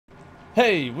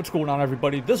Hey, what's going on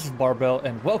everybody? This is Barbell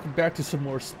and welcome back to some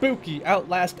more spooky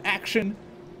Outlast action.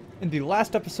 In the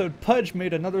last episode, Pudge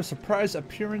made another surprise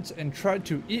appearance and tried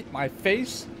to eat my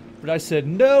face, but I said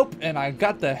nope and I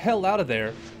got the hell out of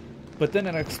there. But then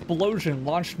an explosion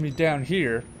launched me down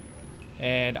here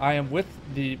and I am with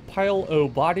the pile o'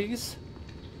 bodies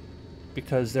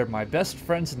because they're my best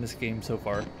friends in this game so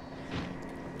far.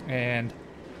 And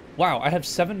wow, I have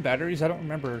 7 batteries. I don't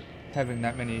remember having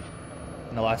that many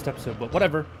in the last episode, but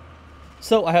whatever.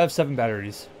 So I have 7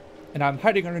 batteries and I'm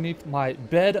hiding underneath my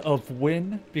bed of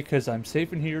wind because I'm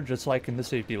safe in here, just like in the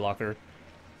safety locker.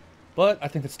 But I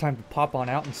think it's time to pop on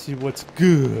out and see what's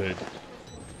good.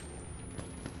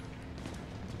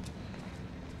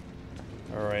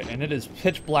 Alright, and it is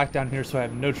pitch black down here, so I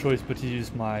have no choice but to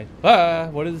use my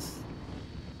what is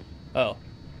oh,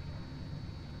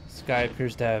 this guy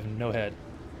appears to have no head.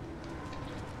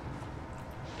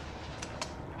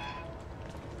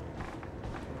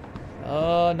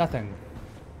 Nothing.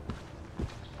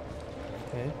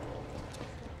 Okay.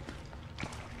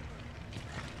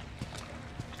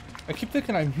 I keep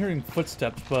thinking I'm hearing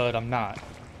footsteps, but I'm not.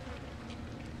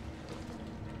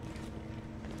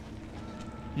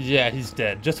 Yeah, he's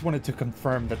dead. Just wanted to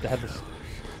confirm that the head was...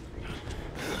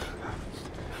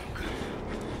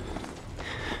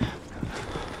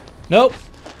 Nope!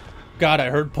 God, I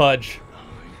heard Pudge.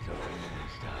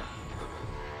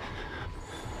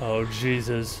 Oh,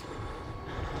 Jesus.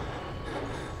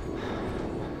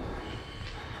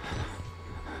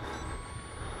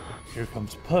 Here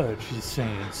comes Pudge. He's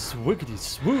saying, "Swiggity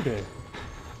swooty,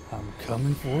 I'm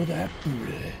coming for that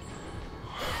booty."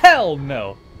 Hell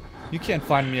no! You can't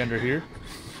find me under here.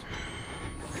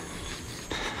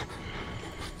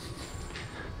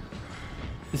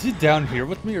 Is he down here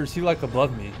with me, or is he like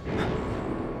above me?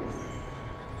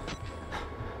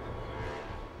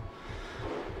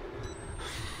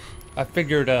 I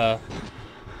figured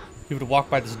he would walk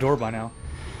by this door by now.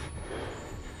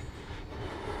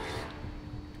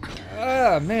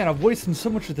 Ah, man, I'm wasting so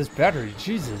much of this battery.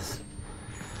 Jesus.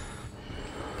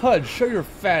 Pudge, show your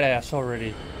fat ass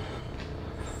already.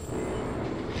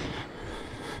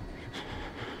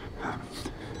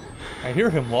 I hear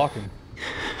him walking.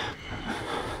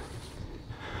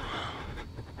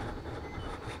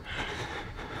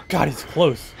 God, he's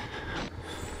close.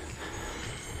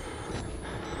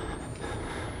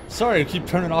 Sorry, I keep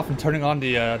turning off and turning on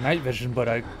the night vision, but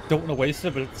I don't want to waste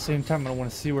it, but at the same time, I don't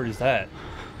want to see where he's at.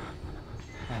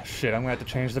 Oh shit, I'm gonna have to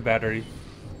change the battery.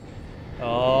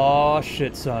 Oh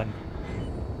shit, son.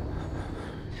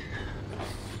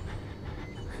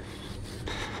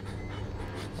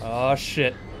 Oh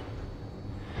shit.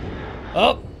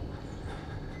 Oh!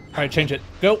 Alright, change it.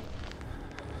 Go!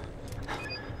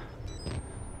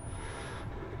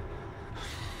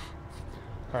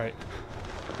 Alright.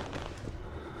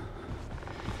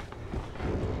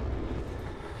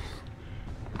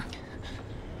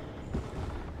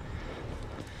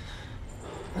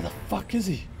 Where the fuck is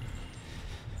he?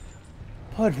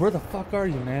 Pudge, where the fuck are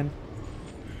you, man?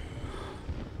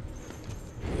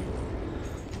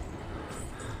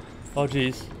 Oh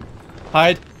jeez.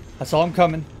 Hide! I saw him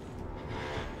coming.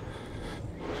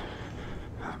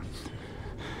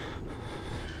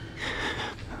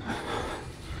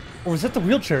 Or was that the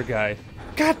wheelchair guy?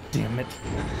 God damn it.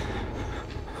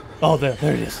 Oh, there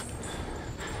he is.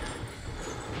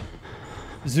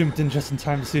 Zoomed in just in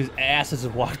time to see his ass as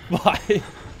it walked by.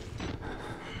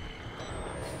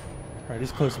 Alright,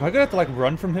 he's close. Am I gonna have to like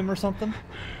run from him or something?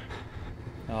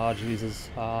 Oh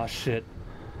Jesus. Oh shit.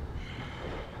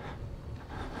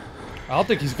 I don't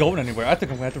think he's going anywhere. I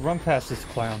think I'm gonna have to run past this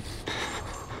clown.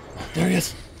 There he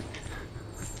is.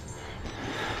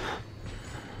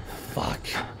 Fuck.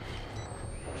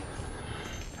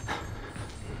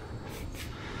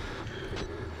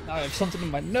 Now I have something in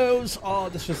my nose. Oh,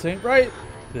 this just ain't right.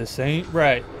 This ain't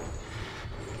right.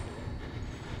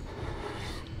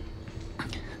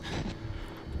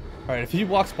 Alright, if he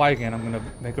walks by again, I'm gonna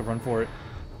make a run for it.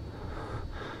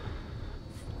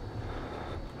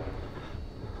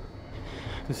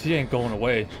 Because he ain't going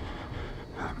away.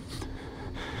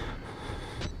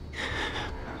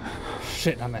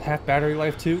 Shit, I'm at half battery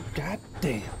life too? God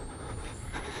damn.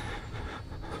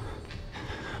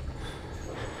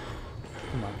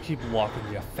 Come on, keep walking,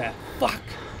 you fat fuck.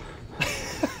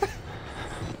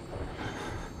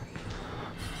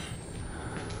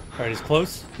 Alright, he's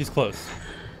close. He's close.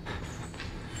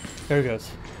 There he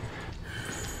goes.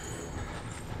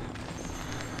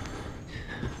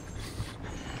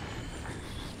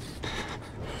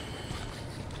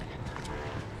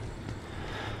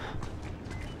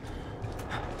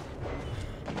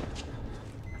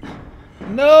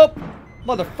 Nope.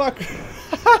 Motherfucker!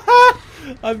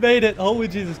 I made it! Holy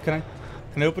Jesus! Can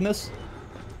I open this?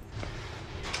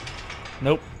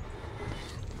 Nope.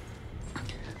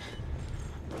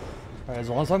 Alright, as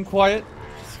long as I'm quiet,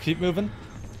 just keep moving.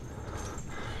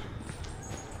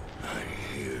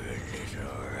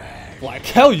 Like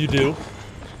hell you do!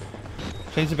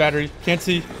 Change the battery. Can't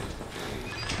see.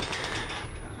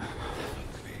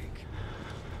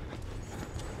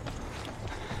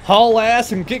 Haul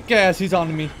ass and get gas. He's on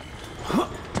to me.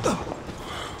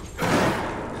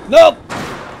 Nope!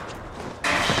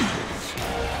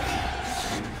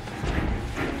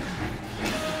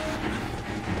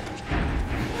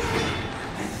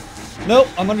 Nope,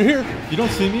 I'm under here. You don't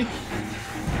see me.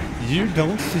 You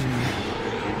don't see me.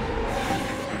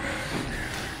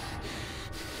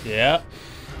 Yeah.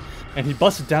 And he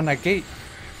busted down that gate.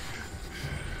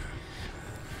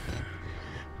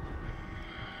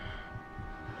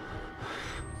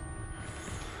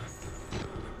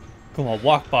 Come on,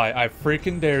 walk by. I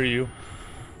freaking dare you.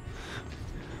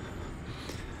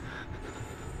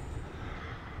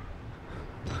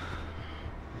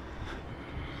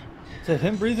 Is it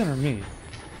him breathing or me?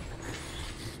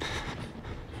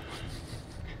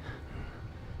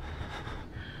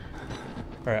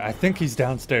 Alright, I think he's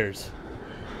downstairs.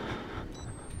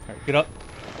 Alright, get up.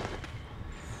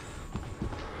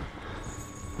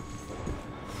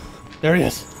 There he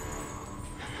is.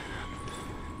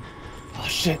 Oh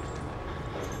shit.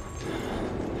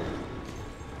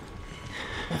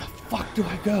 Where the fuck do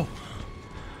I go?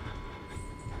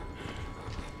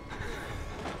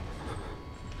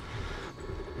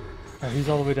 Alright, he's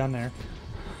all the way down there.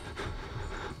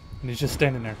 And he's just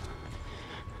standing there.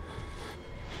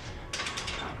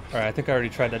 Alright, I think I already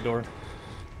tried that door.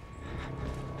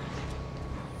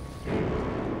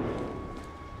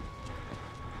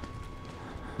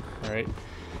 Alright.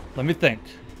 Let me think.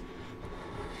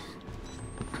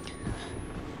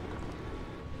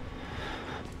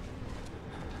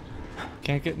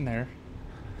 Can't get in there.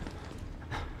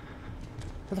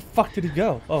 Where the fuck did he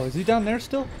go? Oh, is he down there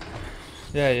still?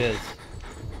 Yeah, he is.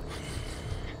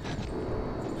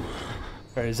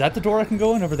 Alright, is that the door I can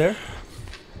go in over there?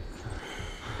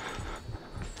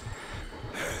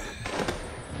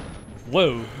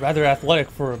 Whoa, rather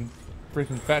athletic for a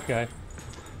freaking fat guy.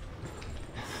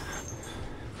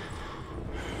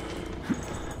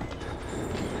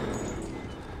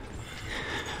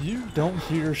 You don't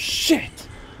hear shit!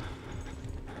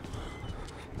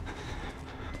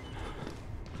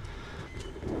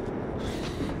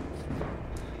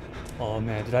 Oh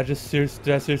man, did I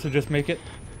seriously just make it?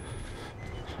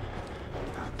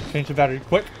 Change the battery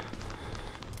quick.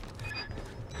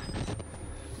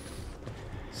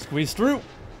 Squeeze through.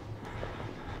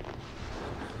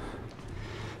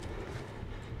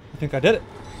 I think I did it.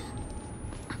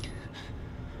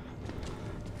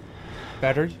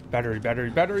 Battery, battery, battery,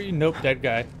 battery. Nope, dead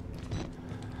guy.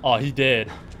 Oh, he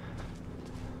did.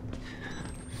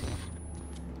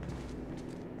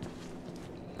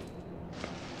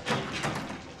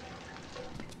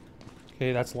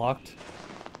 Okay, that's locked.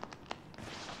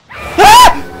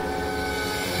 Ah!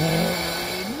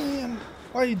 Oh, man.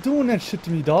 Why are you doing that shit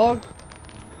to me, dog?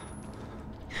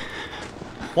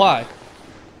 Why?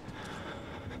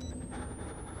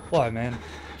 Why, man?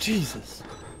 Jesus.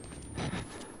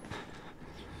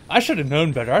 I should have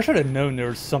known better. I should have known there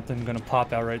was something gonna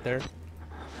pop out right there.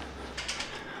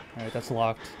 Alright, that's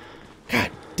locked. God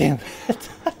damn it.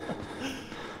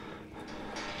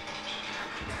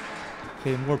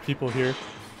 Okay, more people here.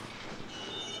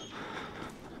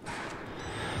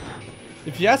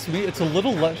 If you ask me, it's a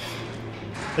little less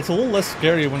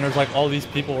scary when there's like all these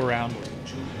people around.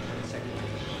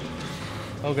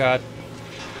 Oh god.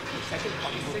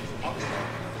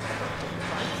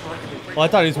 Well, I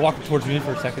thought he was walking towards me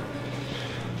for a second.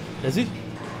 Is he?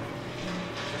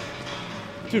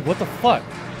 Dude, what the fuck?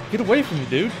 Get away from me,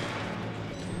 dude.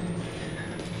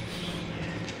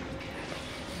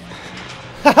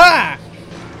 Haha!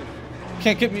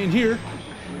 Can't get me in here.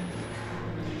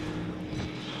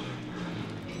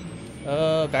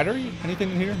 Battery?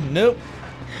 Anything in here? Nope.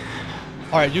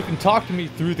 Alright, you can talk to me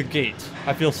through the gate.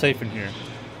 I feel safe in here.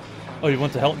 Oh, you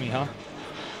want to help me, huh?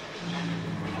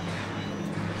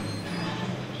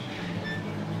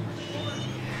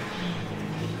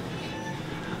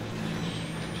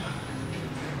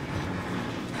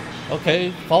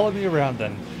 Okay, follow me around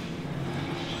then.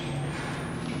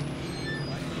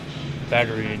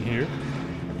 Battery in here.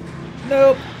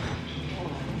 Nope.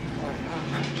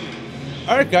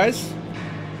 Alright, guys.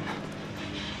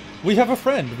 We have a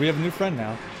friend. We have a new friend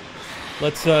now.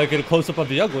 Let's get a close-up of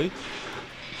the ugly.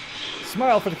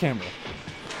 Smile for the camera.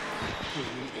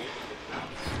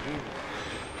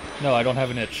 No, I don't have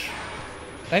an itch.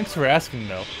 Thanks for asking,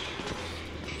 though.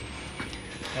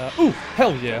 Ooh,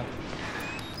 hell yeah.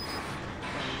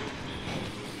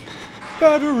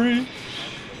 Battery!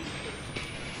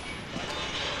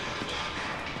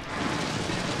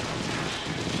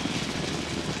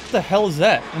 What the hell is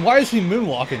that? And why is he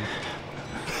moonwalking?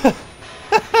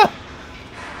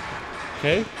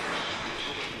 Okay.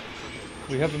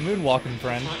 We have a moonwalking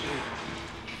friend.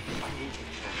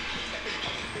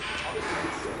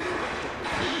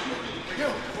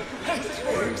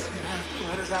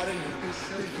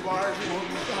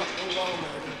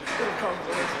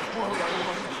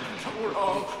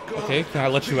 Okay, can I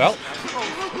let you out?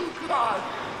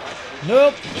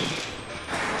 Nope.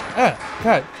 Ah,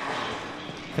 God.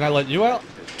 Can I let you out?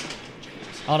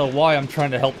 I don't know why I'm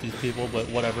trying to help these people, but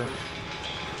whatever.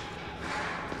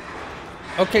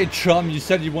 Okay, chum, you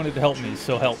said you wanted to help me,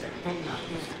 so help.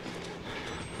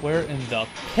 Where in the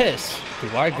piss do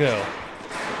I go?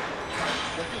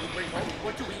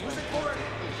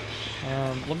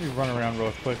 Let me run around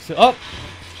real quick. So, up!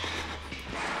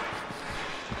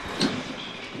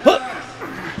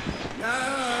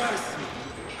 Nurse!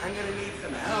 I'm gonna need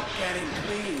some help getting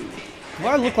clean. Do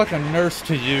I look like a nurse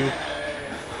to you?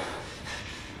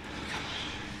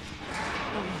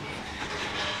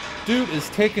 Dude is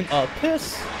taking a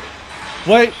piss.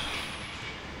 Wait.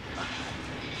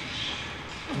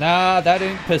 Nah, that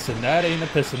ain't pissing. That ain't a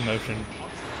pissing motion.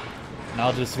 And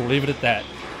I'll just leave it at that.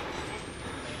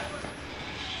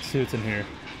 Let's see what's in here.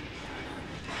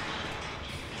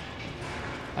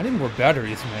 I need more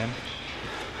batteries, man.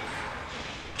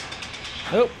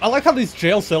 Oh, I like how these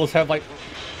jail cells have, like,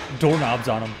 doorknobs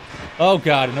on them. Oh,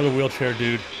 God, another wheelchair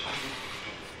dude.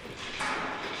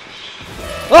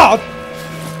 Oh!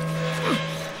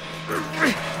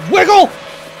 Wiggle!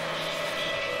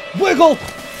 Wiggle!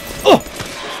 Ugh!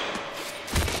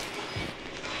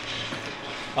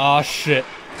 Aw, shit.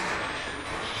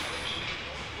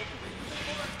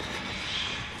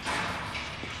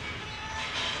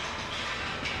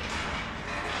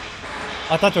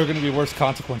 I thought there were going to be worse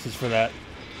consequences for that.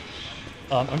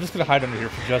 I'm just going to hide under here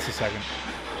for just a second.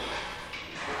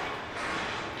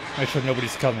 Make sure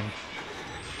nobody's coming.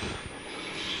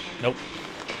 Nope.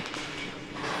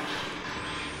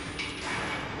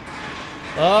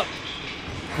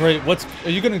 Great. Are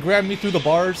you going to grab me through the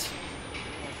bars?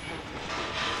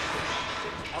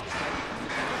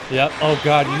 Yep. Oh,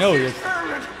 God, you know he is.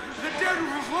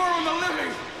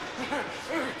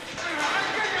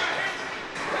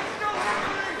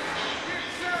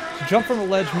 Jump from a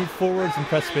ledge, move forwards, and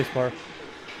press spacebar.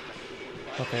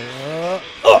 Okay,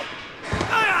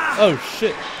 oh,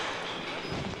 shit.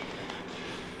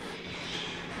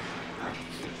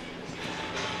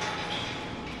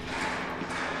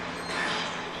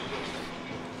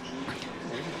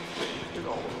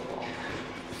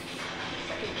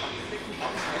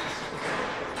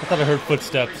 I thought I heard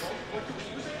footsteps.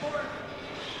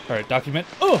 Alright, document.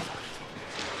 Oh!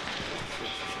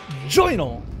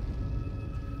 Journal!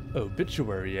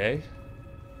 Obituary, eh?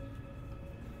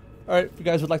 Alright, if you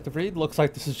guys would like to read, looks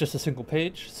like this is just a single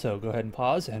page, so go ahead and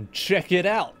pause and check it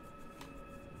out.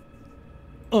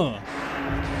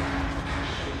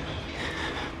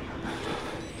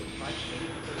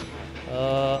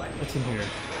 What's in here?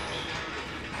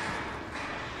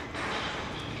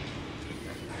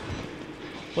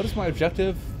 What is my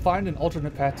objective? Find an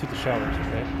alternate path to the showers,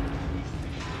 okay?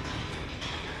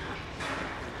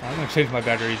 I'm gonna change my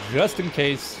battery just in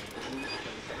case.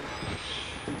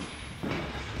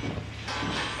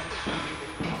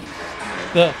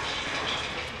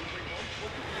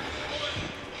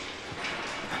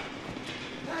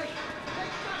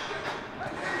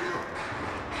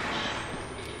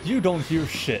 You don't hear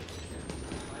shit.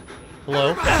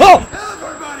 Hello? Oh!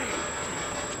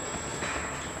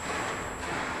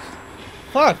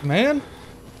 Fuck, man.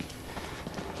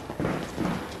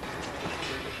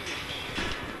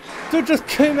 Dude just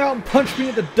came out and punched me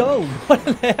in the dome. What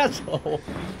an asshole.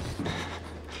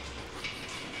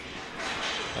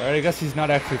 Alright, I guess he's not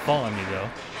actually following me, though.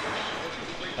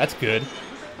 That's good.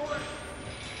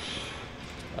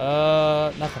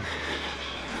 Nothing.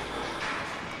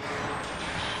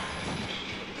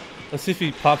 Let's see if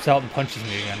he pops out and punches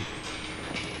me again.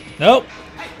 Nope.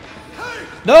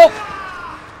 Nope.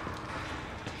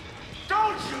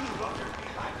 Don't you look at me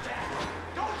like that.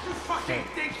 Don't you fucking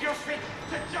think you're fit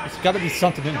to judge There's gotta be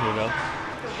something in here, though.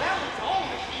 The level's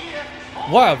always here.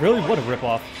 Wow, really? What a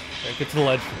ripoff. Okay, get to the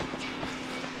ledge.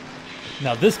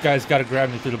 Now this guy's gotta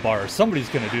grab me through the bar. Somebody's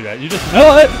gonna do that. You just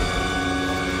know it!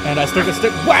 And I stick a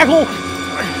stick. Waggle!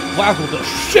 Waggle the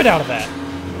shit out of that!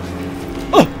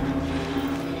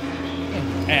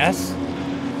 Ass.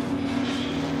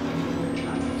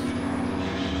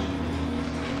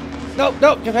 No,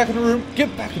 no, get back in the room.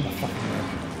 Get back in the fucking room.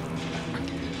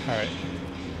 Alright.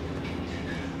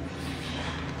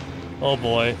 Oh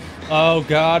boy. Oh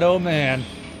god, oh man.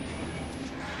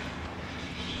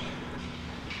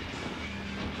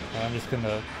 I'm just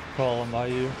gonna crawl on by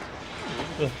you.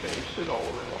 Ugh.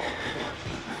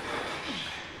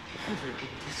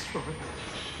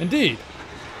 Indeed.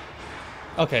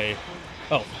 Okay.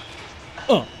 Oh.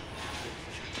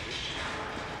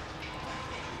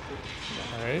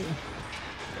 Alright.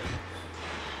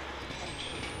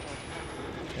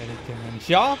 Anything in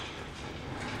here?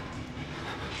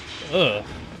 Ugh.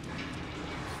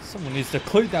 Someone needs to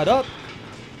clean that up.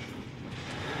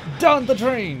 Down the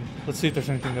drain! Let's see if there's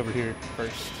anything over here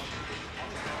first.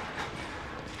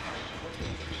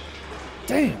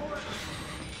 Damn!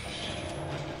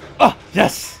 Ah,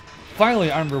 yes!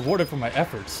 Finally, I'm rewarded for my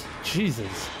efforts.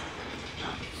 Jesus.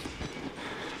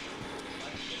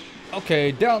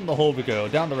 Okay, down the hole we go.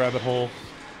 Down the rabbit hole.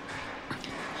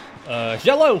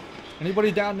 Yellow!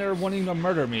 Anybody down there wanting to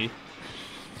murder me?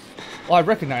 Well, I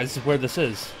recognize where this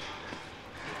is.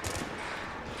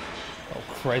 Oh,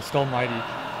 Christ almighty.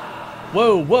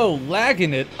 Whoa, whoa,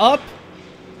 lagging it up?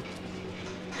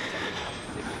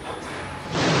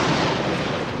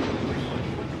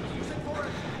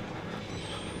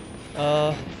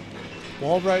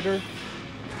 Wall rider.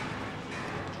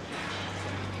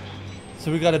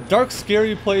 So we got a dark,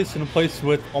 scary place and a place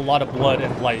with a lot of blood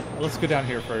and light. Let's go down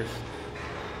here first.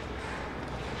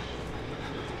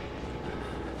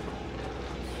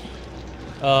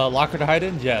 Locker to hide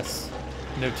in? Yes.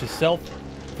 Note to self.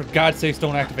 For God's sakes,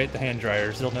 don't activate the hand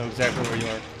dryers. They'll know exactly where you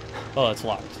are. Oh, it's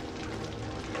locked.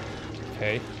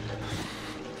 Okay.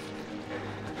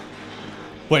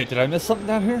 Wait, did I miss something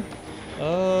down here?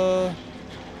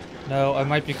 No, I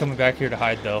might be coming back here to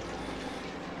hide, though.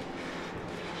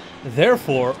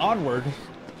 Therefore, onward.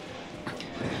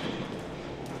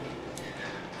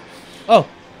 Oh,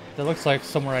 that looks like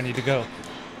somewhere I need to go.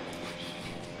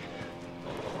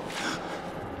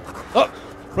 Oh,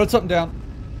 wrote something down.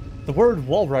 The word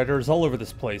wall rider is all over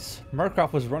this place.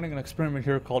 Markov was running an experiment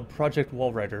here called Project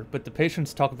Wall Rider, but the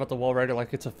patients talk about the wall rider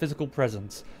like it's a physical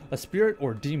presence, a spirit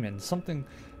or demon, something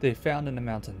they found in the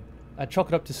mountain. I chalk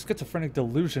it up to schizophrenic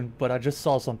delusion, but I just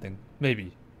saw something.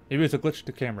 Maybe. Maybe it's a glitch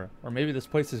to camera, or maybe this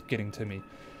place is getting to me.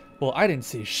 Well, I didn't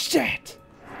see shit!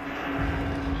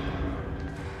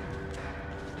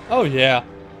 Oh yeah.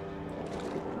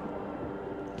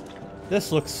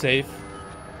 This looks safe.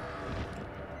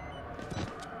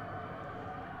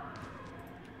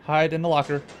 Hide in the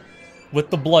locker. With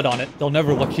the blood on it. They'll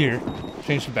never look here.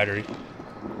 Change the battery.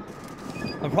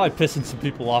 I'm probably pissing some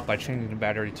people off by changing the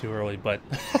battery too early, but...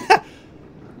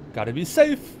 gotta be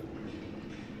safe!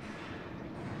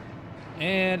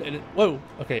 And it... Whoa!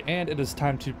 Okay, and it is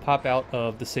time to pop out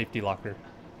of the safety locker.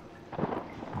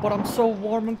 But I'm so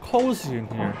warm and cozy in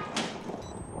here.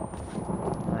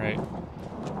 Alright.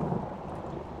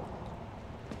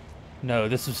 No,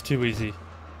 this was too easy.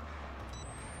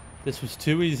 This was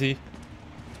too easy.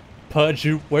 Pudge,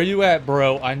 where you at,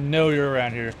 bro? I know you're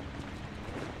around here.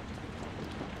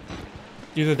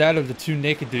 Either that or the two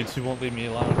naked dudes who won't leave me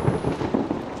alone.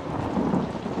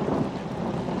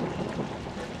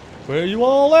 Where you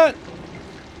all at?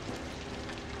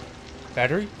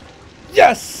 Battery?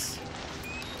 Yes!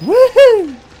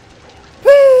 Woohoo!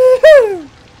 Woohoo!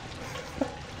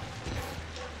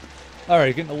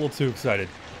 Alright, getting a little too excited.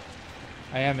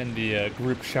 I am in the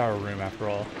group shower room after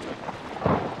all.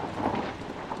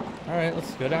 Alright,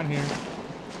 let's go down here.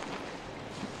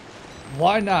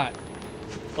 Why not?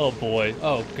 Oh boy.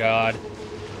 Oh god.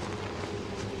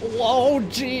 Oh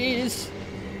jeez.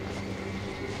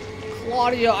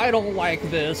 Claudia, I don't like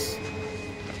this.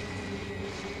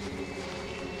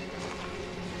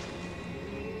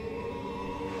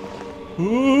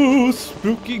 Ooh,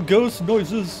 spooky ghost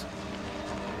noises.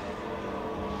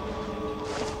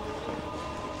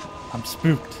 I'm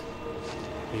spooked.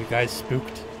 Are you guys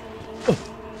spooked? Oh.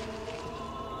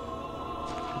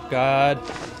 God.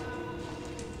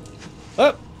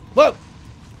 Oh! Whoa!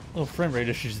 Little frame rate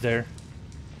issues there.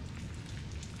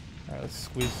 Alright, let's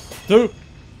squeeze through.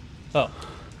 Oh.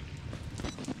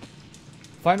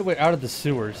 Find a way out of the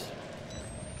sewers.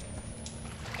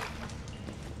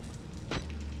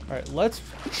 Alright, let's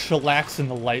chillax in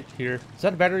the light here. Is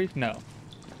that a battery? No.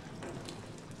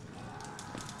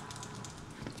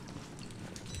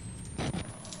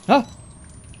 Huh?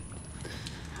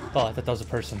 Oh, I thought that was a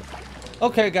person.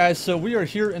 Okay, guys, so we are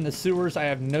here in the sewers. I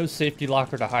have no safety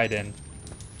locker to hide in.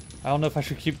 I don't know if I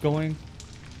should keep going.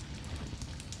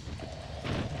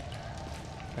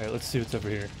 Alright, let's see what's over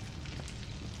here.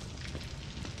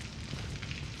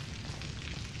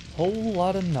 Whole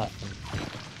lot of nothing.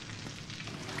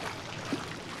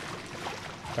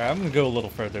 Alright, I'm gonna go a little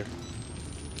further.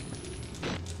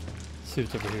 See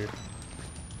what's over here.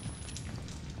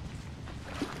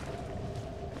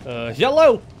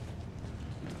 Yellow!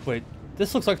 Wait,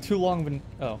 this looks like too long of an...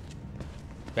 Oh.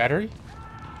 Battery?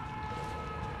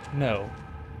 No.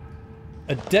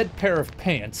 A dead pair of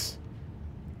pants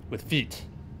with feet.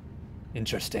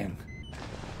 Interesting.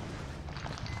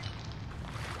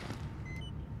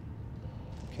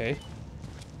 Okay.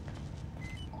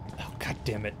 Oh, god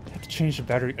damn it. I have to change the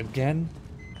battery again?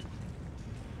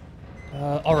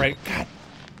 Alright, god.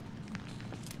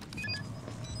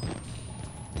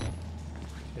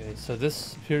 Okay, so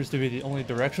this appears to be the only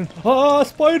direction. Ah,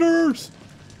 spiders!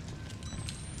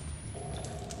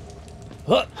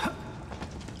 Huh!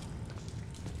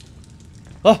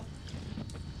 Ah! I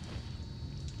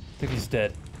think he's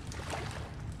dead.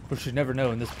 Of course, you never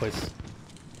know in this place.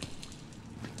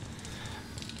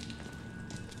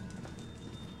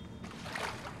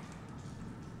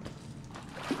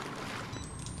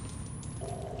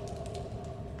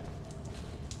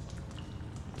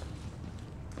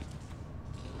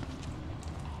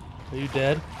 Are you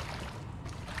dead?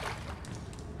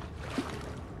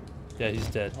 Yeah, he's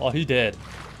dead. Oh, he dead.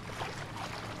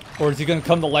 Or is he gonna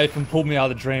come to life and pull me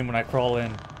out of the drain when I crawl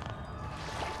in?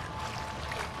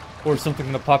 Or is something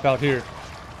gonna pop out here?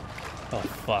 Oh,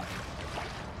 fuck.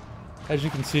 As you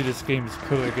can see, this game is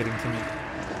clearly getting to me.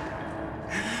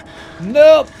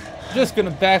 Nope! Just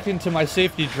gonna back into my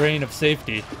safety drain of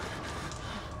safety.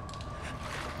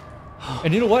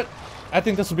 And you know what? I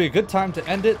think this will be a good time to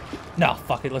end it. No,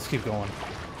 fuck it. Let's keep going.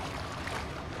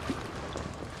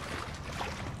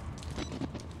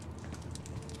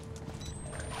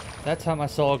 That time I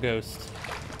saw a ghost.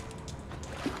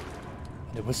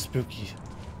 And it was spooky.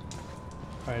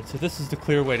 Alright, so this is the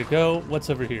clear way to go. What's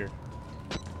over here?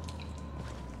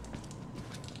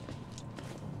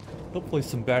 Hopefully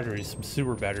some batteries, some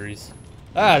sewer batteries.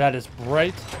 Ah, that is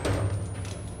bright.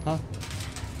 Huh?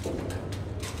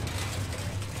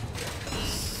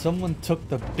 Someone took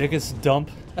the biggest dump.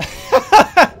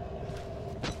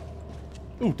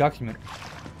 Ooh, document.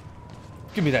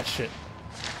 Give me that shit.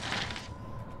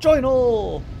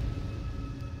 Journal!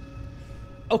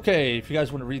 Okay, if you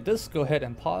guys want to read this, go ahead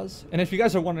and pause. And if you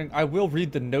guys are wondering, I will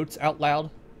read the notes out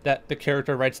loud that the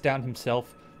character writes down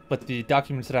himself, but the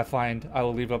documents that I find, I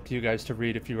will leave up to you guys to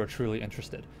read if you are truly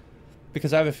interested.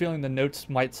 Because I have a feeling the notes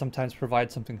might sometimes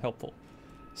provide something helpful.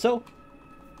 So,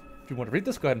 if you want to read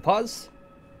this, go ahead and pause.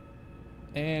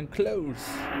 And close.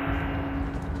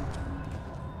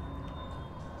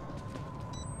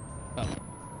 Oh.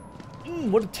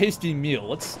 What a tasty meal.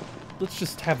 Let's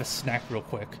just have a snack real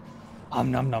quick.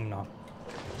 Nom nom nom.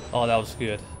 Oh, that was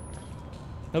good.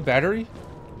 No battery?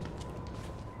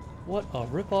 What a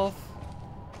ripoff.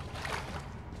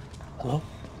 Hello?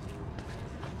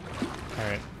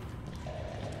 Alright.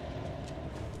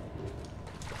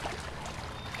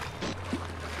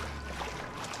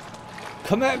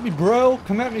 Come at me, bro!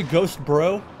 Come at me, ghost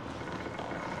bro!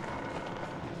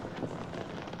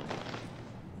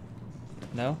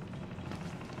 No?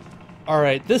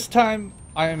 Alright, this time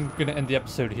I'm gonna end the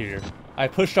episode here. I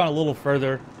pushed on a little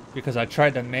further because I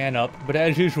tried to man up, but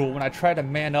as usual, when I try to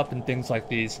man up in things like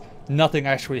these, nothing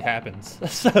actually happens.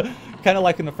 So, kind of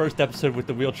like in the first episode with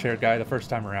the wheelchair guy the first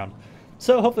time around.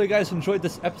 So hopefully you guys enjoyed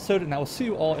this episode, and I will see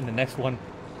you all in the next one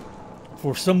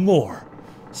for some more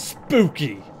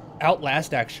spooky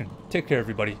Outlast action. Take care,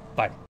 everybody. Bye.